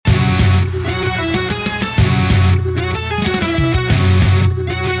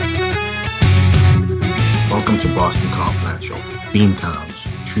to Boston Confidential, Beantown's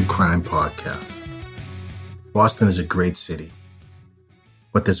true crime podcast. Boston is a great city,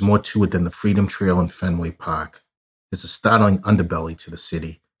 but there's more to it than the Freedom Trail and Fenway Park. There's a startling underbelly to the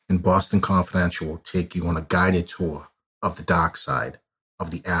city, and Boston Confidential will take you on a guided tour of the dark side of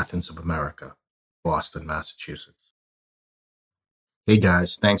the Athens of America, Boston, Massachusetts. Hey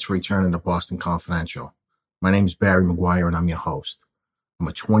guys, thanks for returning to Boston Confidential. My name is Barry McGuire and I'm your host. I'm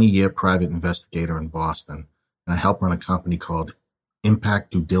a 20-year private investigator in Boston, and I help run a company called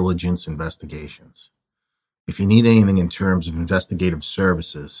Impact Due Diligence Investigations. If you need anything in terms of investigative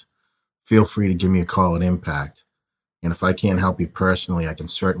services, feel free to give me a call at Impact. And if I can't help you personally, I can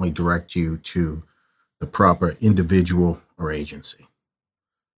certainly direct you to the proper individual or agency.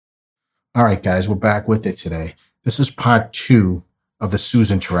 All right, guys, we're back with it today. This is part 2 of the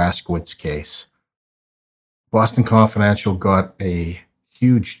Susan Taraskowitz case. Boston Confidential got a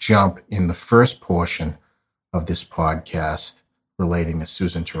huge jump in the first portion of this podcast relating to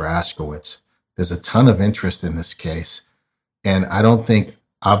Susan Taraskowitz. There's a ton of interest in this case, and I don't think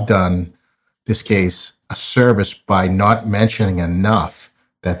I've done this case a service by not mentioning enough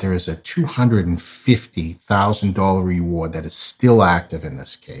that there is a $250,000 reward that is still active in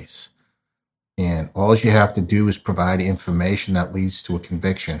this case. And all you have to do is provide information that leads to a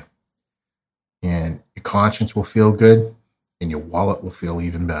conviction. And your conscience will feel good, and your wallet will feel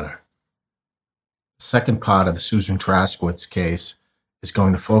even better. The second part of the Susan Taraskowitz case is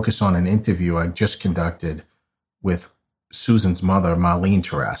going to focus on an interview I just conducted with Susan's mother, Marlene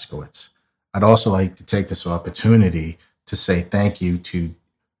Taraskowitz. I'd also like to take this opportunity to say thank you to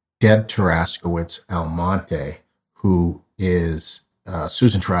Deb Taraskowitz Almonte, who is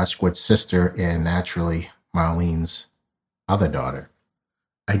Susan Tarascowitz's sister and naturally Marlene's other daughter.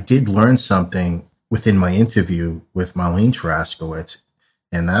 I did learn something within my interview with Marlene Taraskowitz,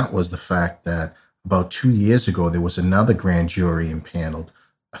 and that was the fact that about 2 years ago, there was another grand jury impaneled,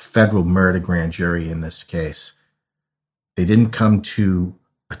 a federal murder grand jury in this case. They didn't come to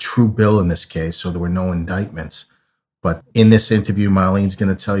a true bill in this case, so there were no indictments. But in this interview, Marlene's going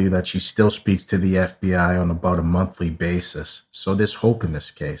to tell you that she still speaks to the FBI on about a monthly basis. So there's hope in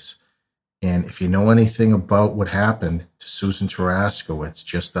this case. And if you know anything about what happened to Susan Taraskowitz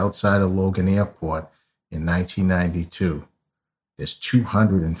just outside of Logan Airport in 1992, there's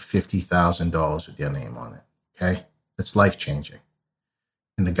 $250,000 with your name on it, okay? That's life-changing.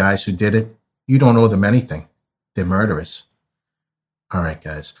 And the guys who did it, you don't owe them anything. They're murderers. All right,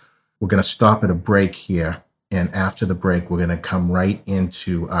 guys, we're going to stop at a break here. And after the break, we're going to come right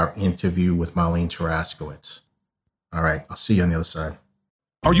into our interview with Marlene Taraskowitz. All right, I'll see you on the other side.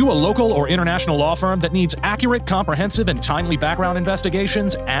 Are you a local or international law firm that needs accurate, comprehensive, and timely background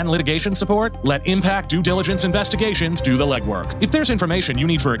investigations and litigation support? Let Impact Due Diligence Investigations do the legwork. If there's information you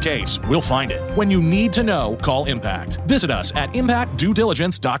need for a case, we'll find it. When you need to know, call Impact. Visit us at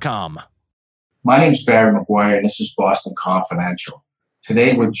impactduediligence.com. My name's Barry McGuire, and this is Boston Confidential.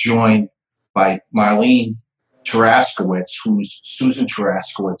 Today, we're joined by Marlene Taraskowitz, who's Susan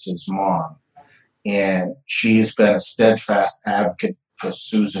Taraskowitz's mom. And she has been a steadfast advocate for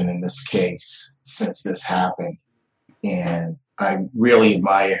Susan in this case since this happened. And I really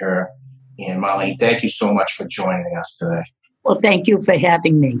admire her. And Marlene, thank you so much for joining us today. Well, thank you for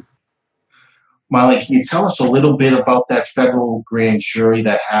having me. Marlene, can you tell us a little bit about that federal grand jury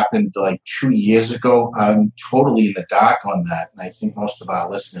that happened like 2 years ago? I'm totally in the dark on that, and I think most of our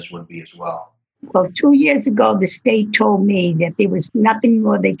listeners would be as well. Well, 2 years ago, the state told me that there was nothing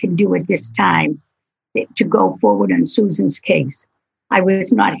more they could do at this time to go forward on Susan's case. I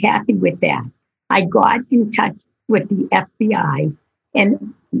was not happy with that. I got in touch with the FBI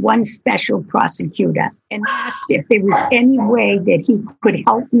and one special prosecutor and asked if there was any way that he could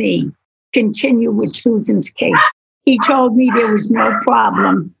help me continue with Susan's case. He told me there was no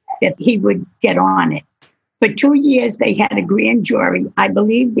problem, that he would get on it. For 2 years, they had a grand jury. I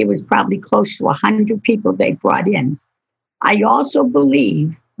believe there was probably close to 100 people they brought in. I also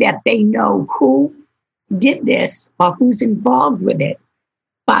believe that they know who did this or who's involved with it.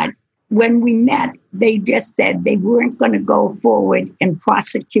 But when we met, they just said they weren't going to go forward and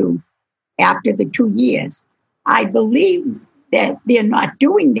prosecute after the 2 years. I believe that they're not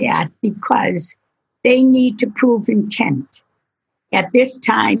doing that because they need to prove intent. At this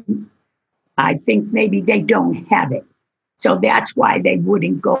time, I think maybe they don't have it. So that's why they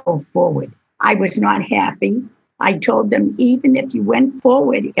wouldn't go forward. I was not happy. I told them, even if you went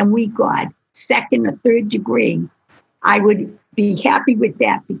forward and we got second or third degree, I would be happy with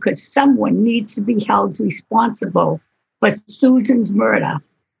that because someone needs to be held responsible for Susan's murder.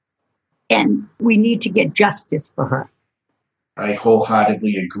 And we need to get justice for her. I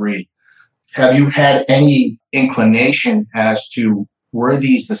wholeheartedly agree. Have you had any inclination as to were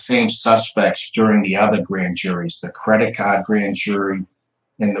these the same suspects during the other grand juries, the credit card grand jury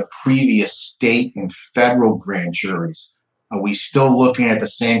and the previous state and federal grand juries? Are we still looking at the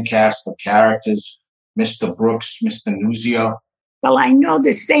same cast of characters, Mr. Brooks, Mr. Nuzio? Well, I know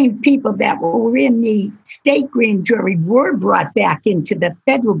the same people that were in the state grand jury were brought back into the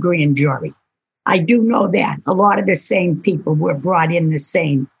federal grand jury. I do know that. A lot of the same people were brought in the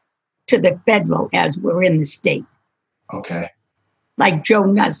same to the federal as were in the state. Okay. Like Joe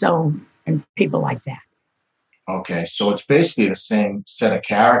Nuzzo and people like that. Okay, so it's basically the same set of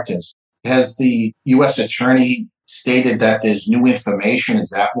characters. Has the U.S. Attorney stated that there's new information? Is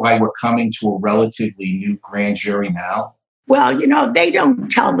that why we're coming to a relatively new grand jury now? Well, they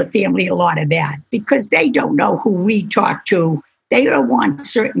don't tell the family a lot of that because they don't know who we talk to. They don't want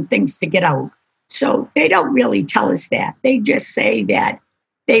certain things to get out. So they don't really tell us that. They just say that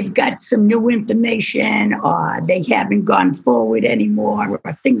they've got some new information or they haven't gone forward anymore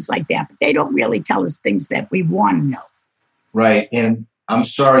or things like that. But they don't really tell us things that we want to know. Right. And I'm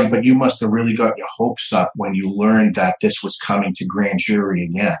sorry, but you must have really got your hopes up when you learned that this was coming to grand jury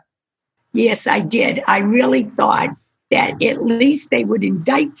again. Yes, I did. I really thought that at least they would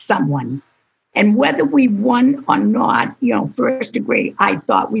indict someone. And whether we won or not, first degree, I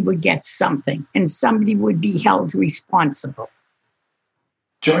thought we would get something and somebody would be held responsible.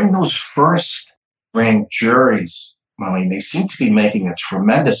 During those first grand juries, Marlene, they seem to be making a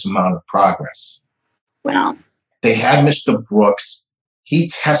tremendous amount of progress. Well, they had Mr. Brooks. He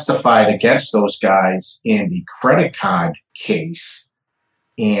testified against those guys in the credit card case.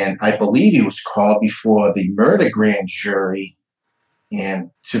 And I believe he was called before the murder grand jury.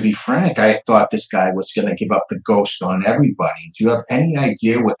 And to be frank, I thought this guy was going to give up the ghost on everybody. Do you have any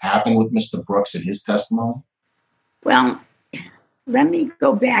idea what happened with Mr. Brooks and his testimony? Well, let me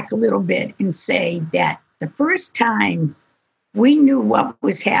go back a little bit and say that the first time we knew what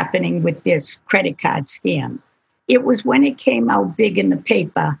was happening with this credit card scam, it was when it came out big in the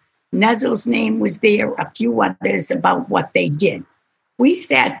paper. Nuzzo's name was there, a few others about what they did. We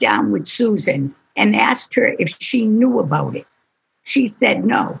sat down with Susan and asked her if she knew about it. She said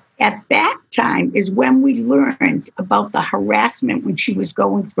no. At that time is when we learned about the harassment when she was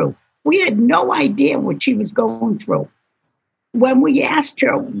going through. We had no idea what she was going through. When we asked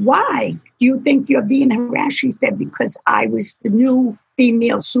her, why do you think you're being harassed? She said, because I was the new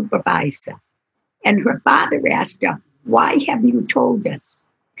female supervisor. And her father asked her, why haven't you told us?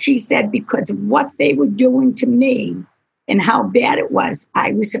 She said, because of what they were doing to me and how bad it was,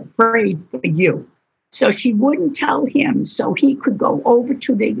 I was afraid for you. So she wouldn't tell him so he could go over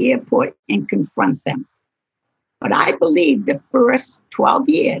to the airport and confront them. But I believe the first 12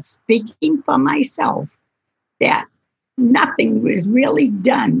 years, speaking for myself, that nothing was really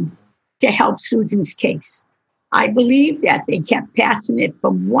done to help Susan's case. I believe that they kept passing it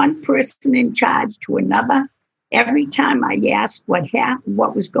from one person in charge to another. Every time I asked what happened,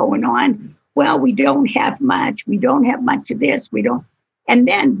 what was going on, well, we don't have much. We don't have much of this. We don't. And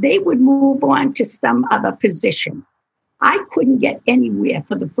then they would move on to some other position. I couldn't get anywhere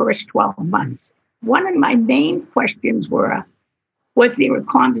for the first 12 months. One of my main questions was there a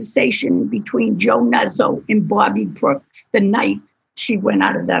conversation between Joe Nuzzo and Bobby Brooks the night she went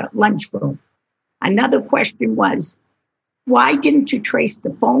out of the lunchroom? Another question was, why didn't you trace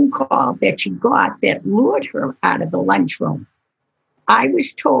the phone call that she got that lured her out of the lunchroom? I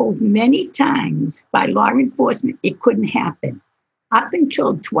was told many times by law enforcement it couldn't happen. Up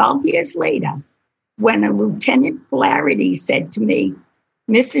until 12 years later, when a Lieutenant Flaherty said to me,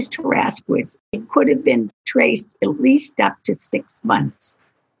 Mrs. Taraskowitz, it could have been traced at least up to 6 months.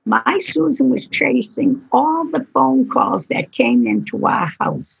 My Susan was tracing all the phone calls that came into our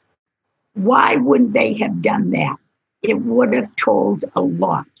house. Why wouldn't they have done that? It would have told a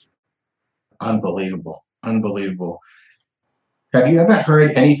lot. Unbelievable. Unbelievable. Have you ever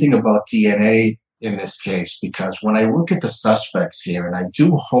heard anything about DNA in this case? Because when I look at the suspects here, and I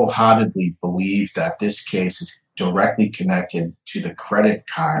do wholeheartedly believe that this case is directly connected to the credit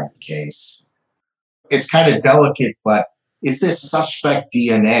card case, it's kind of delicate, but is this suspect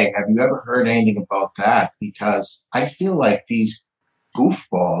DNA? Have you ever heard anything about that? Because I feel like these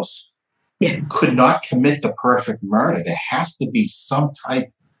goofballs could not commit the perfect murder. There has to be some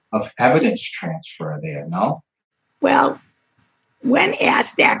type of evidence transfer there, no? Well, when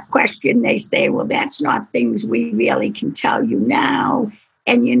asked that question, they say, well, that's not things we really can tell you now.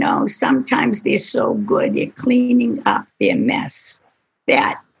 And, sometimes they're so good at cleaning up their mess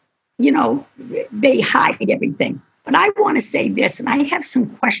that, they hide everything. But I want to say this, and I have some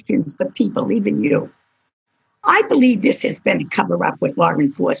questions for people, even you. I believe this has been a cover-up with law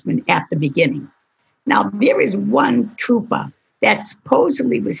enforcement at the beginning. Now, there is one trooper that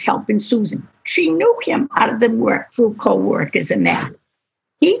supposedly was helping Susan. She knew him out of the work through co-workers and that.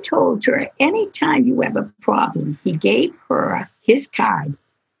 He told her, anytime you have a problem, he gave her his card.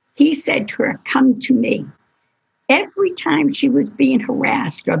 He said to her, come to me. Every time she was being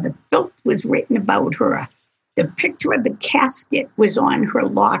harassed or the filth was written about her, the picture of the casket was on her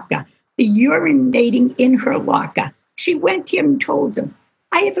locker, the urinating in her locker. She went to him and told him,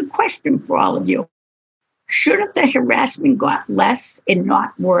 I have a question for all of you. Shouldn't the harassment got less and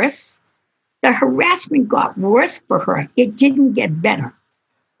not worse? The harassment got worse for her. It didn't get better.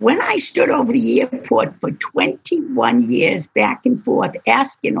 When I stood over the airport for 21 years back and forth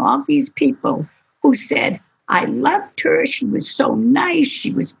asking all these people who said, I loved her, she was so nice,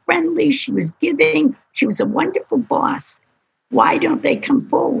 she was friendly, she was giving, she was a wonderful boss. Why don't they come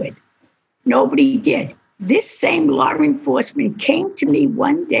forward? Nobody did. This same law enforcement came to me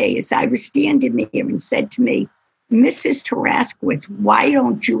one day as I was standing there and said to me, Mrs. Taraskowitz, why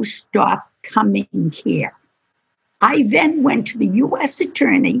don't you stop coming here? I then went to the U.S.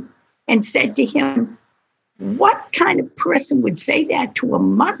 attorney and said to him, what kind of person would say that to a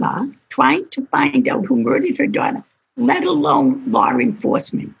mother trying to find out who murdered her daughter, let alone law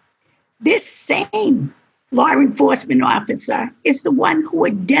enforcement? This same law enforcement officer is the one who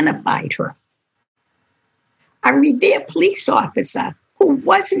identified her. A Revere police officer who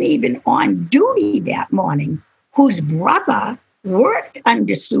wasn't even on duty that morning, whose brother worked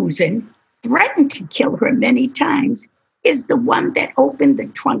under Susan, threatened to kill her many times, is the one that opened the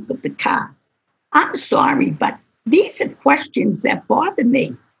trunk of the car. I'm sorry, but these are questions that bother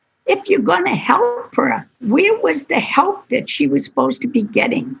me. If you're going to help her, where was the help that she was supposed to be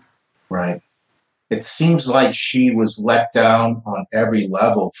getting? Right. It seems like she was let down on every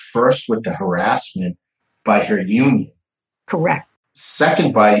level, first with the harassment by her union. Correct.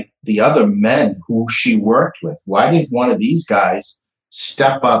 Second, by the other men who she worked with. Why did one of these guys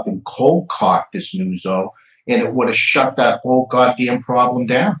step up and cold cock this newso, and it would have shut that whole goddamn problem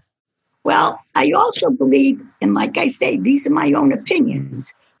down? Well, I also believe, and like I say, these are my own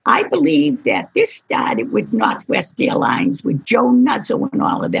opinions. I believe that this started with Northwest Airlines, with Joe Nuzzo and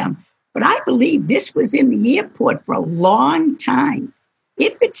all of them. But I believe this was in the airport for a long time.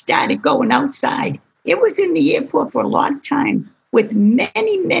 If it started going outside, it was in the airport for a long time with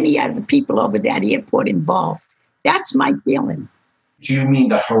many, many other people over that airport involved. That's my feeling. Do you mean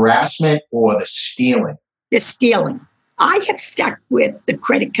the harassment or the stealing? The stealing. I have stuck with the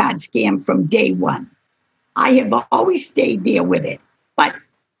credit card scam from day one. I have always stayed there with it. But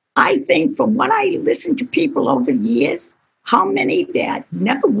I think from what I listened to people over the years, how many that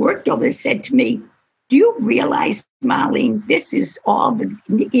never worked over there said to me, do you realize, Marlene, this is all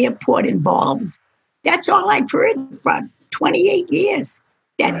the airport involved? That's all I've heard for 28 years,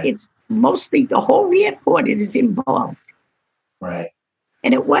 that right. It's mostly the whole airport is involved. Right.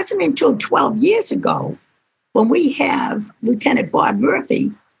 And it wasn't until 12 years ago when we have Lieutenant Bob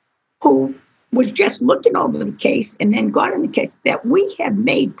Murphy, who was just looking over the case and then got in the case, that we have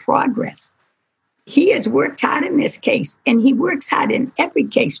made progress. He has worked hard in this case, and he works hard in every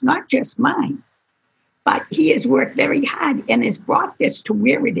case, not just mine. But he has worked very hard and has brought this to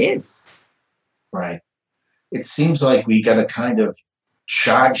where it is. Right. It seems like we got to kind of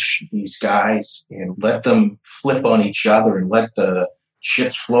charge these guys and let them flip on each other and let the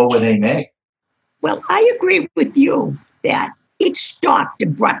chips flow where they may. Well, I agree with you that it stopped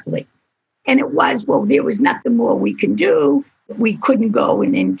abruptly. And it was, well, there was nothing more we can do. We couldn't go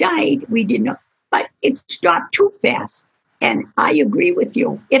and indict. We didn't know. But it stopped too fast. And I agree with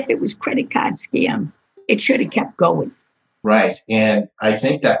you. If it was credit card scam, it should have kept going. Right. And I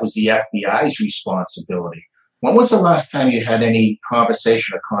think that was the FBI's responsibility. When was the last time you had any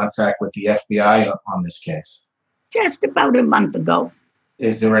conversation or contact with the FBI on this case? Just about a month ago.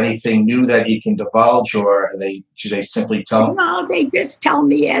 Is there anything new that you can divulge, or should they simply tell? No, they just tell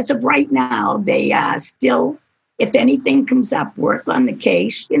me as of right now, they still, if anything comes up, work on the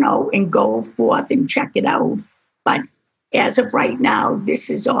case, and go forth and check it out. But as of right now,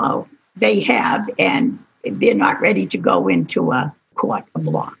 this is all they have, and they're not ready to go into a court of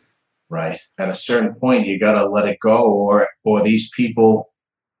law. Right. At a certain point, you got to let it go, or these people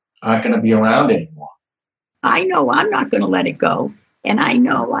aren't going to be around anymore. I know I'm not going to let it go. And I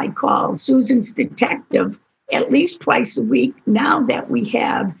know I call Susan's detective at least twice a week now that we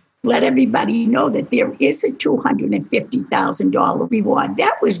have let everybody know that there is a $250,000 reward.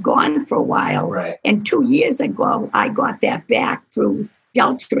 That was gone for a while. Right. And 2 years ago, I got that back through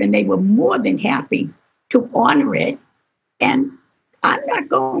Delta, and they were more than happy to honor it. And I'm not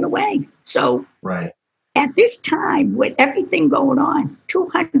going away. So right. At this time, with everything going on,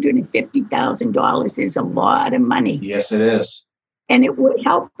 $250,000 is a lot of money. Yes, it is. And it would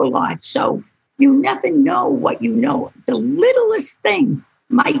help a lot. So you never know what you know. The littlest thing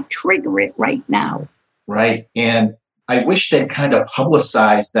might trigger it right now. Right. And I wish they'd kind of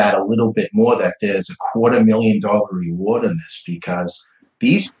publicize that a little bit more, that there's a $250,000 reward in this, because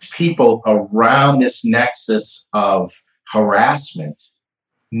these people around this nexus of harassment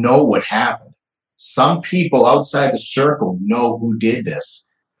know what happened. Some people outside the circle know who did this.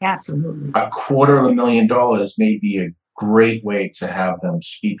 Absolutely. $250,000 may be a great way to have them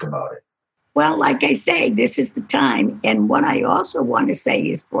speak about it. Well, like I say, this is the time. And what I also want to say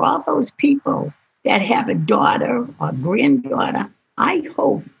is, for all those people that have a daughter or granddaughter, I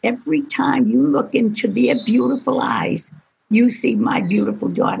hope every time you look into their beautiful eyes, you see my beautiful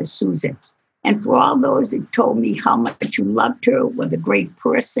daughter, Susan. And for all those that told me how much you loved her, what a great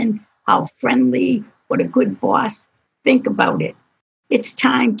person, how friendly, what a good boss, think about it. It's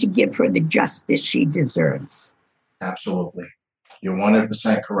time to give her the justice she deserves. Absolutely. You're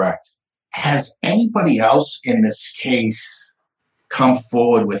 100% correct. Has anybody else in this case come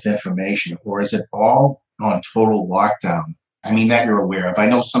forward with information, or is it all on total lockdown? I mean, that you're aware of. I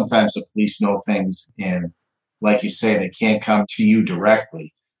know sometimes the police know things, and like you say, they can't come to you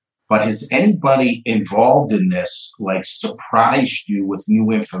directly. But has anybody involved in this, like, surprised you with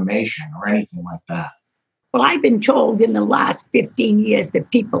new information or anything like that? Well, I've been told in the last 15 years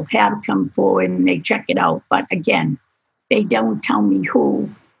that people have come forward and they check it out. But again, they don't tell me who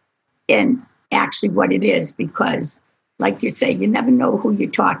and actually what it is, because, like you say, you never know who you're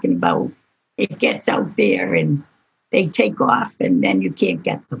talking about. It gets out there and they take off and then you can't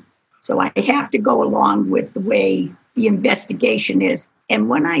get them. So I have to go along with the way the investigation is. And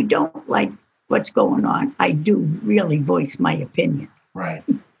when I don't like what's going on, I do really voice my opinion. Right.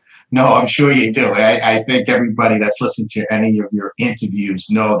 No, I'm sure you do. I think everybody that's listened to any of your interviews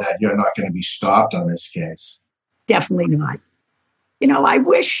know that you're not going to be stopped on this case. Definitely not. You know, I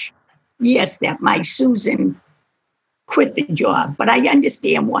wish, yes, that my Susan quit the job, but I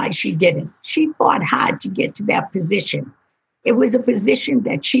understand why she didn't. She fought hard to get to that position. It was a position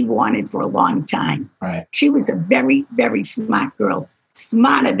that she wanted for a long time. Right. She was a very, very smart girl,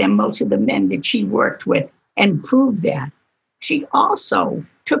 smarter than most of the men that she worked with, and proved that. She also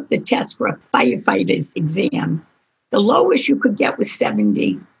took the test for a firefighter's exam. The lowest you could get was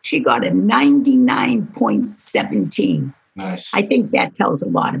 70. She got a 99.17. Nice. I think that tells a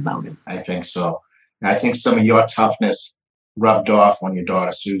lot about her. I think so. And I think some of your toughness rubbed off on your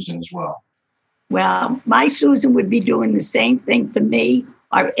daughter, Susan, as well. Well, my Susan would be doing the same thing for me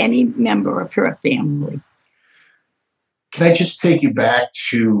or any member of her family. Can I just take you back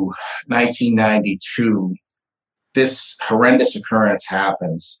to 1992? This horrendous occurrence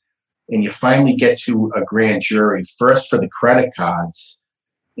happens, and you finally get to a grand jury, first for the credit cards,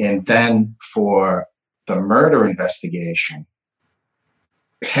 and then for the murder investigation.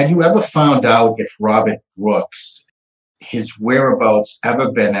 Had you ever found out if Robert Brooks, his whereabouts, ever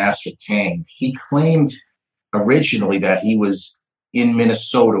been ascertained? He claimed originally that he was in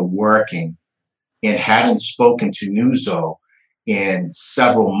Minnesota working and hadn't spoken to Nuzzo in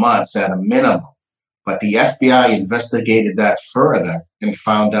several months at a minimum. But the FBI investigated that further and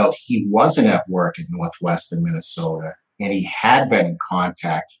found out he wasn't at work in northwestern Minnesota, and he had been in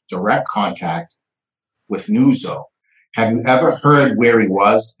contact, direct contact, with Nuzzo. Have you ever heard where he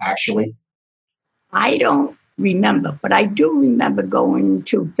was, actually? I don't remember, but I do remember going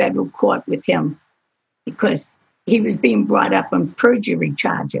to federal court with him because he was being brought up on perjury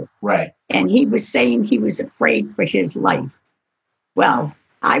charges. Right. And he was saying he was afraid for his life. Well,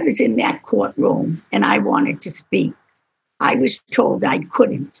 I was in that courtroom and I wanted to speak. I was told I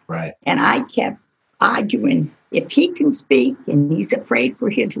couldn't. Right. And I kept arguing, if he can speak and he's afraid for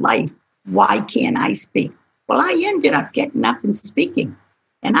his life, why can't I speak? Well, I ended up getting up and speaking.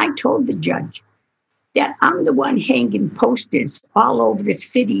 And I told the judge that I'm the one hanging posters all over the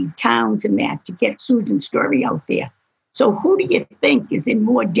city, towns and that to get Susan's story out there. So who do you think is in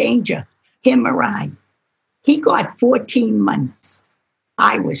more danger, him or I? He got 14 months.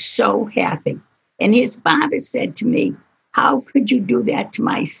 I was so happy. And his father said to me, how could you do that to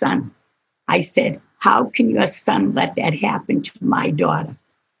my son? I said, how can your son let that happen to my daughter?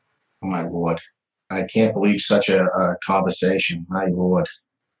 Oh, my Lord. I can't believe such a conversation. My Lord.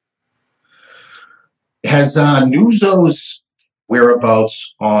 Has Nuzzo's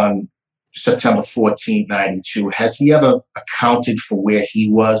whereabouts on September 14, 92, has he ever accounted for where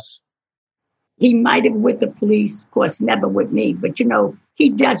he was? He might have with the police, of course, never with me. But, you know, he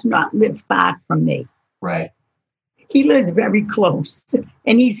does not live far from me. Right. He lives very close,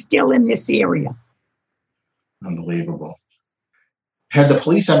 and he's still in this area. Unbelievable. Had the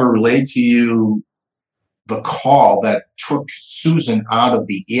police ever relayed to you the call that took Susan out of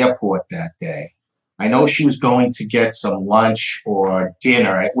the airport that day? I know she was going to get some lunch or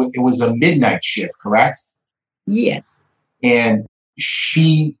dinner. It was a midnight shift, correct? Yes. And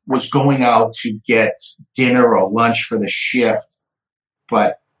she was going out to get dinner or lunch for the shift.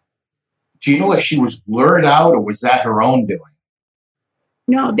 But do you know if she was lured out or was that her own doing?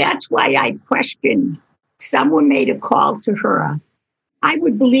 No, that's why I questioned. Someone made a call to her. I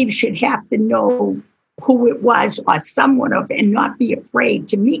would believe she'd have to know who it was or someone of, and not be afraid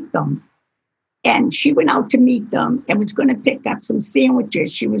to meet them. And she went out to meet them and was going to pick up some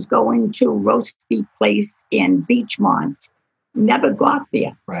sandwiches. She was going to roast beef place in Beachmont. Never got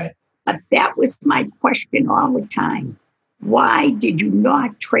there. Right. But that was my question all the time. Why did you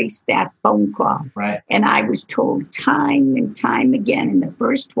not trace that phone call? Right. And I was told time and time again in the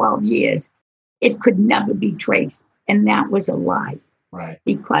first 12 years, it could never be traced. And that was a lie. Right.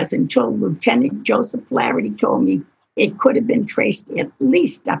 Because until Lieutenant Joseph Flaherty told me, it could have been traced at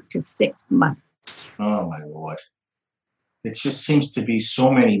least up to 6 months. Oh, my Lord. It just seems to be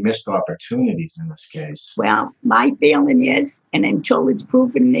so many missed opportunities in this case. Well, my feeling is, and until it's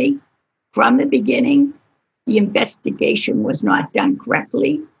proven to me, from the beginning, the investigation was not done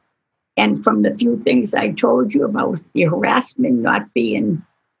correctly. And from the few things I told you about the harassment not being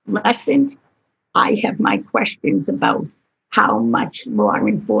lessened, I have my questions about how much law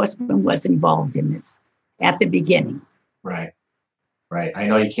enforcement was involved in this at the beginning. Right. Right. I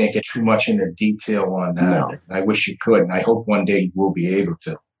know you can't get too much into detail on that. No. I wish you could, and I hope one day you will be able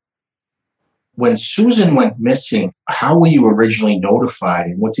to. When Susan went missing, how were you originally notified,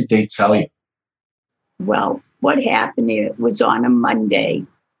 and what did they tell you? Well, what happened, it was on a Monday,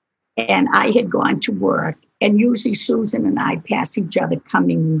 and I had gone to work, and usually Susan and I pass each other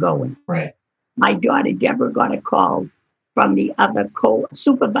coming and going. Right. My daughter, Deborah, got a call from the other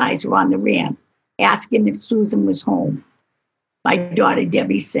co-supervisor on the ramp asking if Susan was home. My daughter,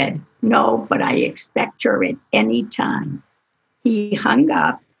 Debbie, said, no, but I expect her at any time. He hung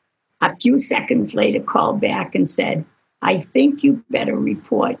up. A few seconds later, called back and said, I think you better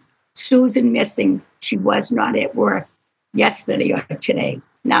report Susan missing. She was not at work yesterday or today.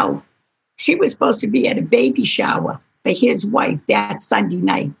 Now, she was supposed to be at a baby shower for his wife that Sunday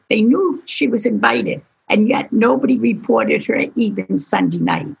night. They knew she was invited, and yet nobody reported her even Sunday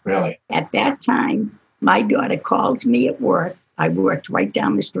night. Really? At that time, my daughter called me at work. I worked right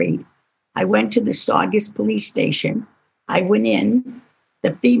down the street. I went to the Saugus police station. I went in.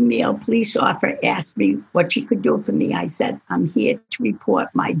 The female police officer asked me what she could do for me. I said, I'm here to report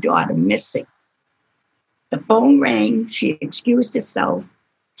my daughter missing. The phone rang. She excused herself.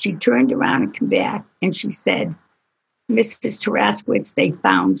 She turned around and came back, and she said, Mrs. Taraskowitz, they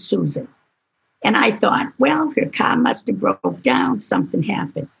found Susan. And I thought, well, her car must have broke down. Something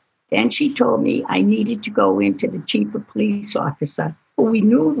happened. Then she told me I needed to go into the chief of police officer, who we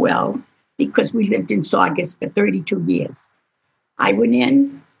knew well because we lived in Saugus for 32 years. I went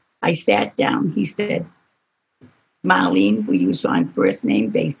in, I sat down. He said, Marlene, we use on first name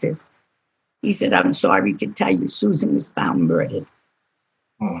basis. He said, I'm sorry to tell you, Susan was found murdered.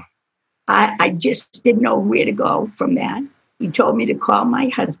 I just didn't know where to go from that. He told me to call my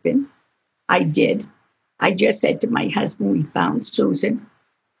husband. I did. I just said to my husband, we found Susan.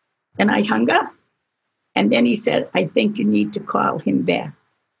 And I hung up. And then he said, I think you need to call him back.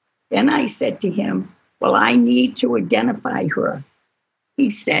 Then I said to him, well, I need to identify her. He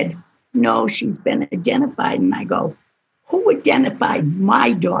said, no, she's been identified. And I go, who identified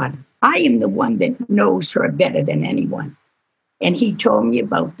my daughter? I am the one that knows her better than anyone. And he told me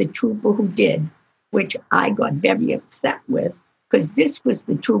about the trooper who did, which I got very upset with, because this was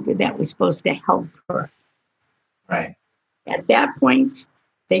the trooper that was supposed to help her. Right. At that point,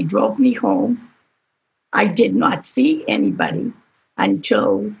 they drove me home. I did not see anybody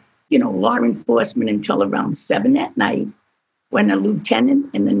until, law enforcement until around 7 at night, when a lieutenant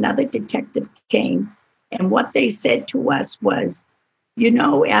and another detective came. And what they said to us was,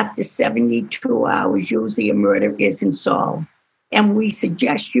 after 72 hours, usually a murder isn't solved. And we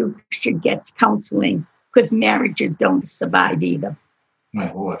suggest you should get counseling because marriages don't survive either. My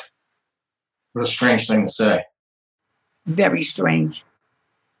Lord. What a strange thing to say. Very strange.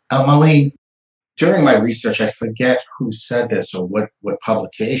 Marlene, during my research, I forget who said this or what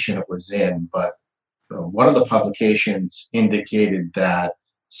publication it was in, but one of the publications indicated that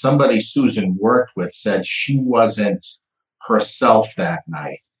somebody Susan worked with said she wasn't herself that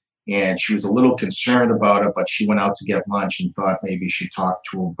night. And she was a little concerned about it, but she went out to get lunch and thought maybe she'd talk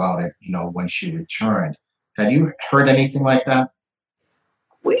to her about it, when she returned. Have you heard anything like that?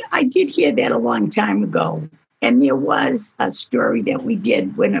 I did hear that a long time ago. And there was a story that we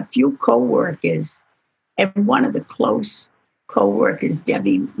did when a few co-workers, and one of the close co-workers,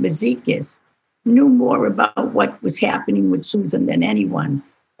 Debbie Mazikis, knew more about what was happening with Susan than anyone.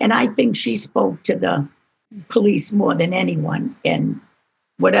 And I think she spoke to the police more than anyone. And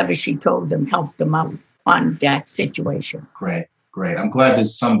whatever she told them helped them out on that situation. Great. I'm glad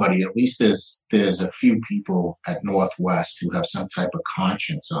there's somebody, at least there's a few people at Northwest who have some type of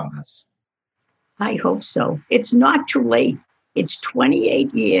conscience on this. I hope so. It's not too late. It's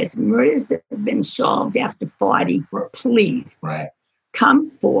 28 years. Murders that have been solved after 40. Please, come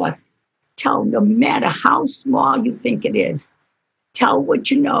forth. Tell, no matter how small you think it is, tell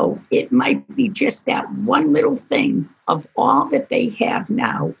what you know. It might be just that one little thing of all that they have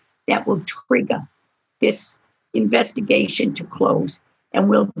now that will trigger this investigation to close, and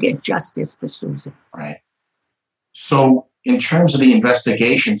we'll get justice for Susan. Right. So in terms of the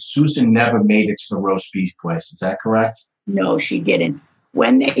investigation, Susan never made it to the roast beef place. Is that correct? No, she didn't.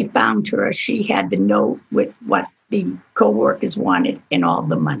 When they found her, she had the note with what the co-workers wanted and all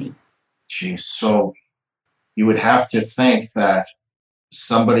the money. Geez, so you would have to think that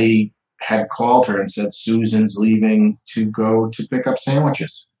somebody had called her and said Susan's leaving to go to pick up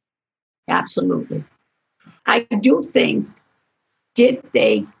sandwiches. Absolutely. I do think, did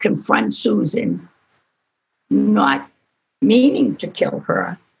they confront Susan, not meaning to kill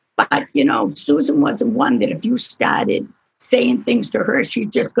her? But, Susan wasn't one that if you started saying things to her, she's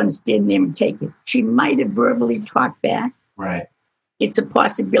just going to stand there and take it. She might have verbally talked back. Right. It's a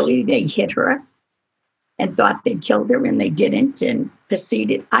possibility they hit her and thought they killed her and they didn't and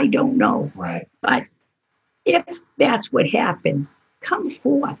proceeded. I don't know. Right. But if that's what happened, come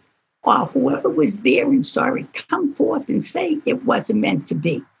forth. Or whoever was there and sorry, come forth and say it wasn't meant to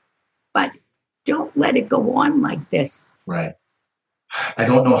be. But don't let it go on like this. Right. I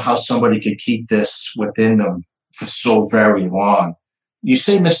don't know how somebody could keep this within them for so very long. You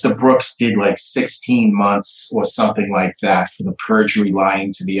say Mr. Brooks did like 16 months or something like that for the perjury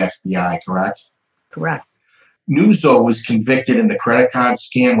lying to the FBI, correct? Correct. Nuzzo was convicted in the credit card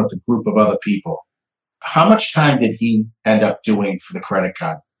scam with a group of other people. How much time did he end up doing for the credit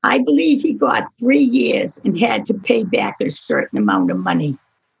card? I believe he got 3 years and had to pay back a certain amount of money.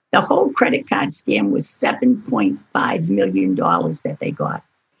 The whole credit card scam was $7.5 million that they got.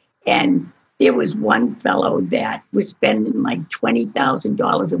 And there was one fellow that was spending like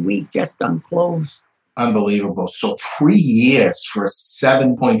 $20,000 a week just on clothes. Unbelievable. So 3 years for a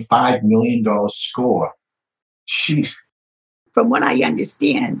 $7.5 million score. Jeez. From what I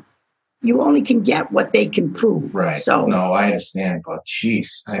understand, you only can get what they can prove. Right. So, no, I understand. But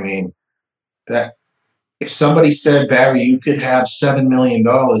geez, I mean, that if somebody said, Barry, you could have $7 million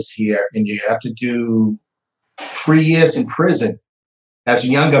here and you have to do 3 years in prison, as a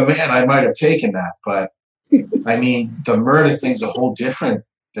younger man, I might have taken that. But I mean, the murder thing's a whole different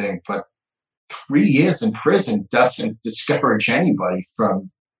thing. But 3 years in prison doesn't discourage anybody from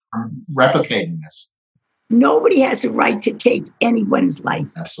replicating this. Nobody has a right to take anyone's life.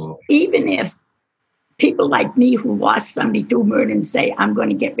 Absolutely. Even if people like me who lost somebody through murder and say, I'm going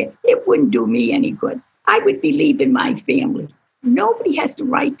to get rid, it wouldn't do me any good. I would be leaving my family. Nobody has the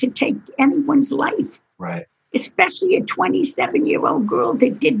right to take anyone's life. Right. Especially a 27-year-old girl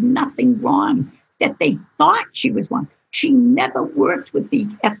that did nothing wrong, that they thought she was wrong. She never worked with the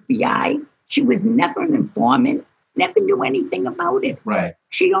FBI. She was never an informant, never knew anything about it. Right.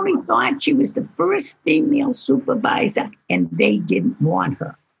 She only thought she was the first female supervisor, and they didn't want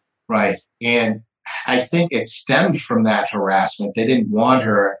her. Right. And I think it stemmed from that harassment. They didn't want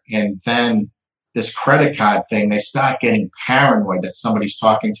her. And then this credit card thing, they start getting paranoid that somebody's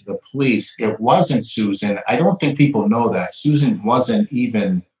talking to the police. It wasn't Susan. I don't think people know that. Susan wasn't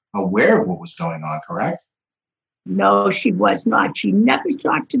even aware of what was going on, correct? No, she was not. She never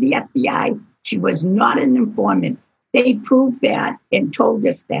talked to the FBI. She was not an informant. They proved that and told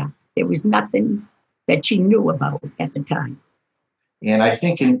us that. There was nothing that she knew about at the time. And I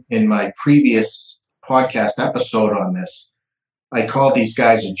think in my previous podcast episode on this, I called these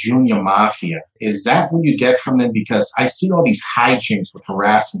guys a junior mafia. Is that what you get from them? Because I see all these hijinks with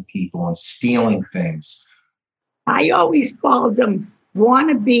harassing people and stealing things. I always called them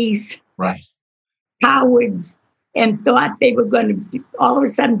wannabes, right, cowards, and thought they were going to all of a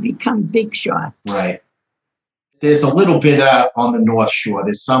sudden become big shots. Right. There's a little bit on the North Shore.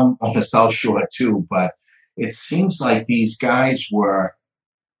 There's some on the South Shore too, but it seems like these guys were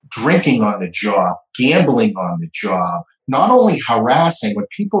drinking on the job, gambling on the job, not only harassing. What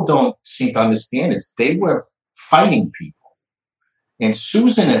people don't seem to understand is they were fighting people. And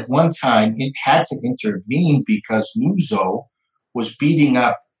Susan at one time had to intervene because Nuzzo was beating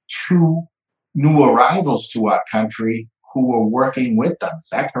up two new arrivals to our country who were working with them. Is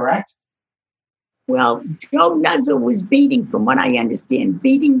that correct? Well, Joe Nuzzle was from what I understand,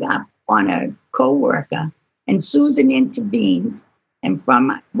 beating up on a co-worker, and Susan intervened. And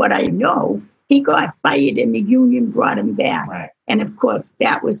from what I know, he got fired and the union brought him back. Right. And of course,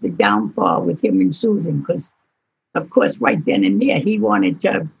 that was the downfall with him and Susan, because, of course, right then and there, he wanted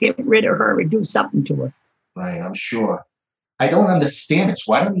to get rid of her or do something to her. Right, I'm sure. I don't understand this.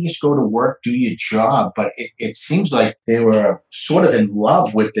 Why don't you just go to work, do your job? But it seems like they were sort of in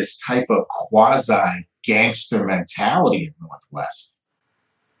love with this type of quasi-gangster mentality in Northwest.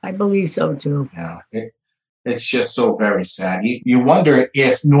 I believe so, too. Yeah, it's just so very sad. You wonder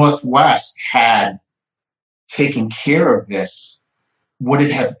if Northwest had taken care of this, would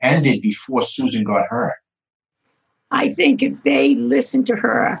it have ended before Susan got hurt? I think if they listened to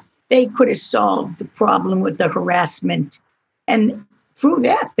her, they could have solved the problem with the harassment. And through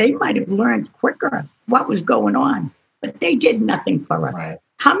that, they might have learned quicker what was going on. But they did nothing for her. Right.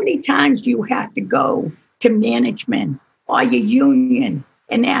 How many times do you have to go to management or your union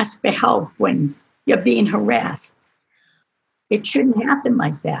and ask for help when you're being harassed? It shouldn't happen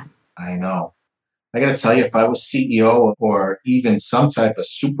like that. I know. I got to tell you, if I was CEO or even some type of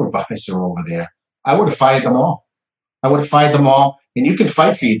supervisor over there, I would have fired them all. And you can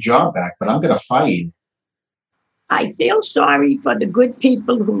fight for your job back, but I'm going to fire you. I feel sorry for the good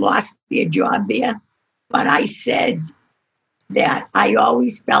people who lost their job there. But I said that I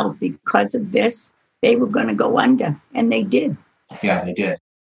always felt because of this, they were going to go under. And they did. Yeah, they did.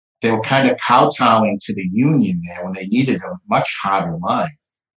 They were kind of kowtowing to the union there when they needed a much harder line.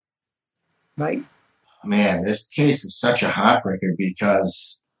 Right. Man, this case is such a heartbreaker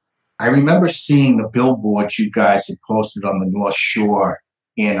because I remember seeing the billboards you guys had posted on the North Shore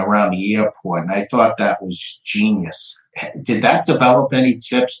and around the airport, and I thought that was genius. Did that develop any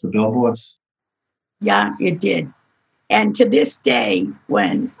tips, the billboards? Yeah, it did. And to this day,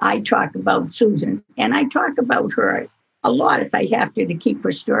 when I talk about Susan, and I talk about her a lot if I have to keep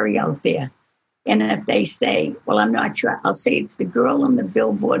her story out there. And if they say, well, I'm not sure, I'll say it's the girl on the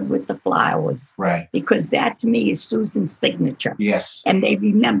billboard with the flowers. Right. Because that to me is Susan's signature. Yes. And they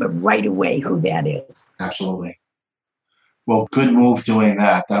remember right away who that is. Absolutely. Well, good move doing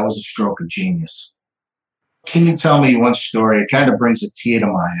that. That was a stroke of genius. Can you tell me one story? It kind of brings a tear to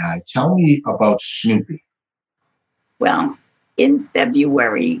my eye. Tell me about Snoopy. Well, in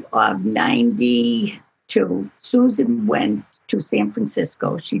February of 92, Susan went to San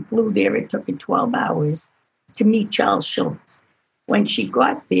Francisco. She flew there. It took her 12 hours to meet Charles Schulz. When she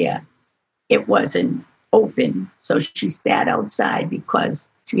got there, it wasn't open. So she sat outside because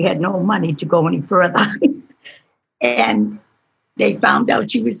she had no money to go any further. And they found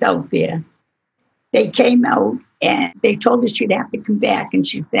out she was out there. They came out and they told her she'd have to come back. And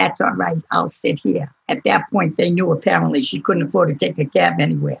she said, that's all right, I'll sit here. At that point, they knew apparently she couldn't afford to take a cab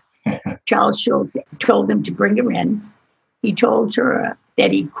anywhere. Charles Schulz told them to bring her in. He told her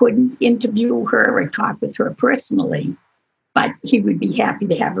that he couldn't interview her or talk with her personally, but he would be happy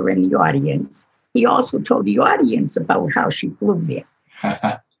to have her in the audience. He also told the audience about how she flew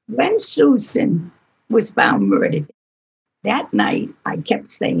there. When Susan was found murdered, that night I kept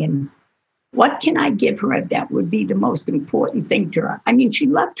saying, what can I give her that would be the most important thing to her? I mean, she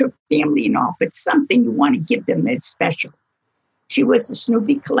loved her family and all, but something you want to give them that's special. She was a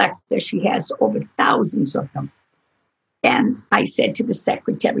Snoopy collector. She has over thousands of them. And I said to the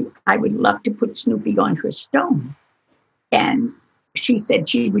secretary, I would love to put Snoopy on her stone. And she said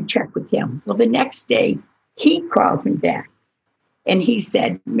she would check with him. Well, the next day, he called me back. And he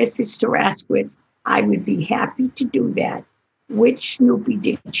said, Mrs. Staraskowitz, I would be happy to do that. Which Snoopy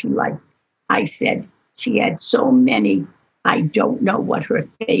did she like? I said, she had so many, I don't know what her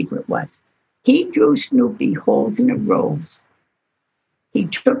favorite was. He drew Snoopy holding a rose. He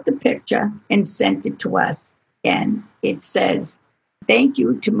took the picture and sent it to us. And it says, thank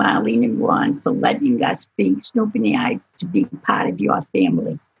you to Marlene and Ron for letting us be, Snoopy and I, to be part of your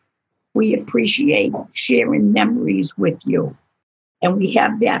family. We appreciate sharing memories with you. And we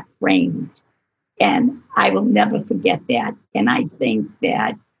have that framed. And I will never forget that. And I think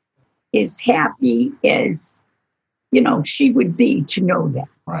that as happy as, she would be to know that.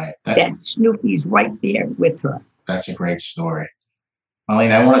 Right. That Snoopy's right there with her. That's a great story.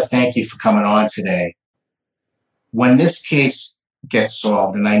 Marlene, I want to thank you for coming on today. When this case gets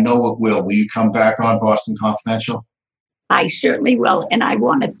solved, and I know it will you come back on Boston Confidential? I certainly will. And I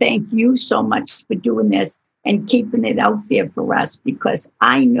want to thank you so much for doing this and keeping it out there for us, because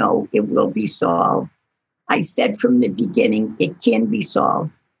I know it will be solved. I said from the beginning, it can be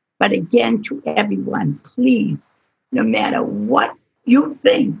solved. But again, to everyone, please, no matter what you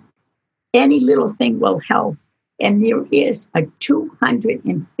think, Any little thing will help. And there is a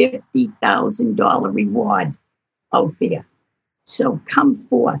 $250,000 reward out there. So come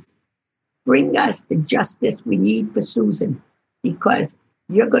forth. Bring us the justice we need for Susan, because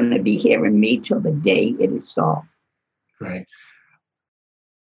you're going to be hearing me till the day it is solved. Right.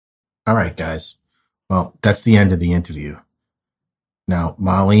 All right, guys. Well, that's the end of the interview. Now,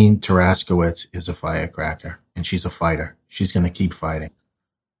 Marlene Taraskowitz is a firecracker, and she's a fighter. She's going to keep fighting.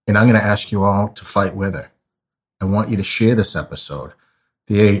 And I'm going to ask you all to fight with her. I want you to share this episode.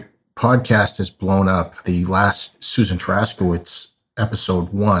 The podcast has blown up. The last Susan Taraskowitz,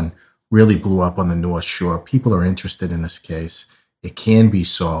 episode 1, really blew up on the North Shore. People are interested in this case. It can be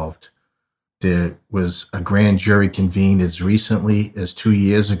solved. There was a grand jury convened as recently as 2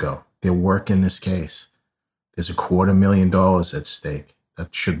 years ago. They're working this case. There's $250,000 at stake.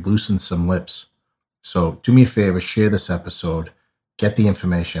 That should loosen some lips. So do me a favor, share this episode, get the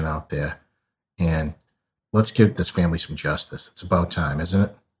information out there, and let's give this family some justice. It's about time, isn't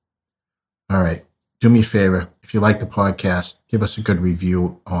it? All right. Do me a favor. If you like the podcast, give us a good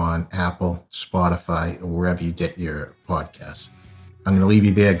review on Apple, Spotify, or wherever you get your podcasts. I'm going to leave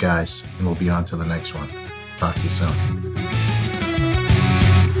you there, guys, and we'll be on to the next one. Talk to you soon.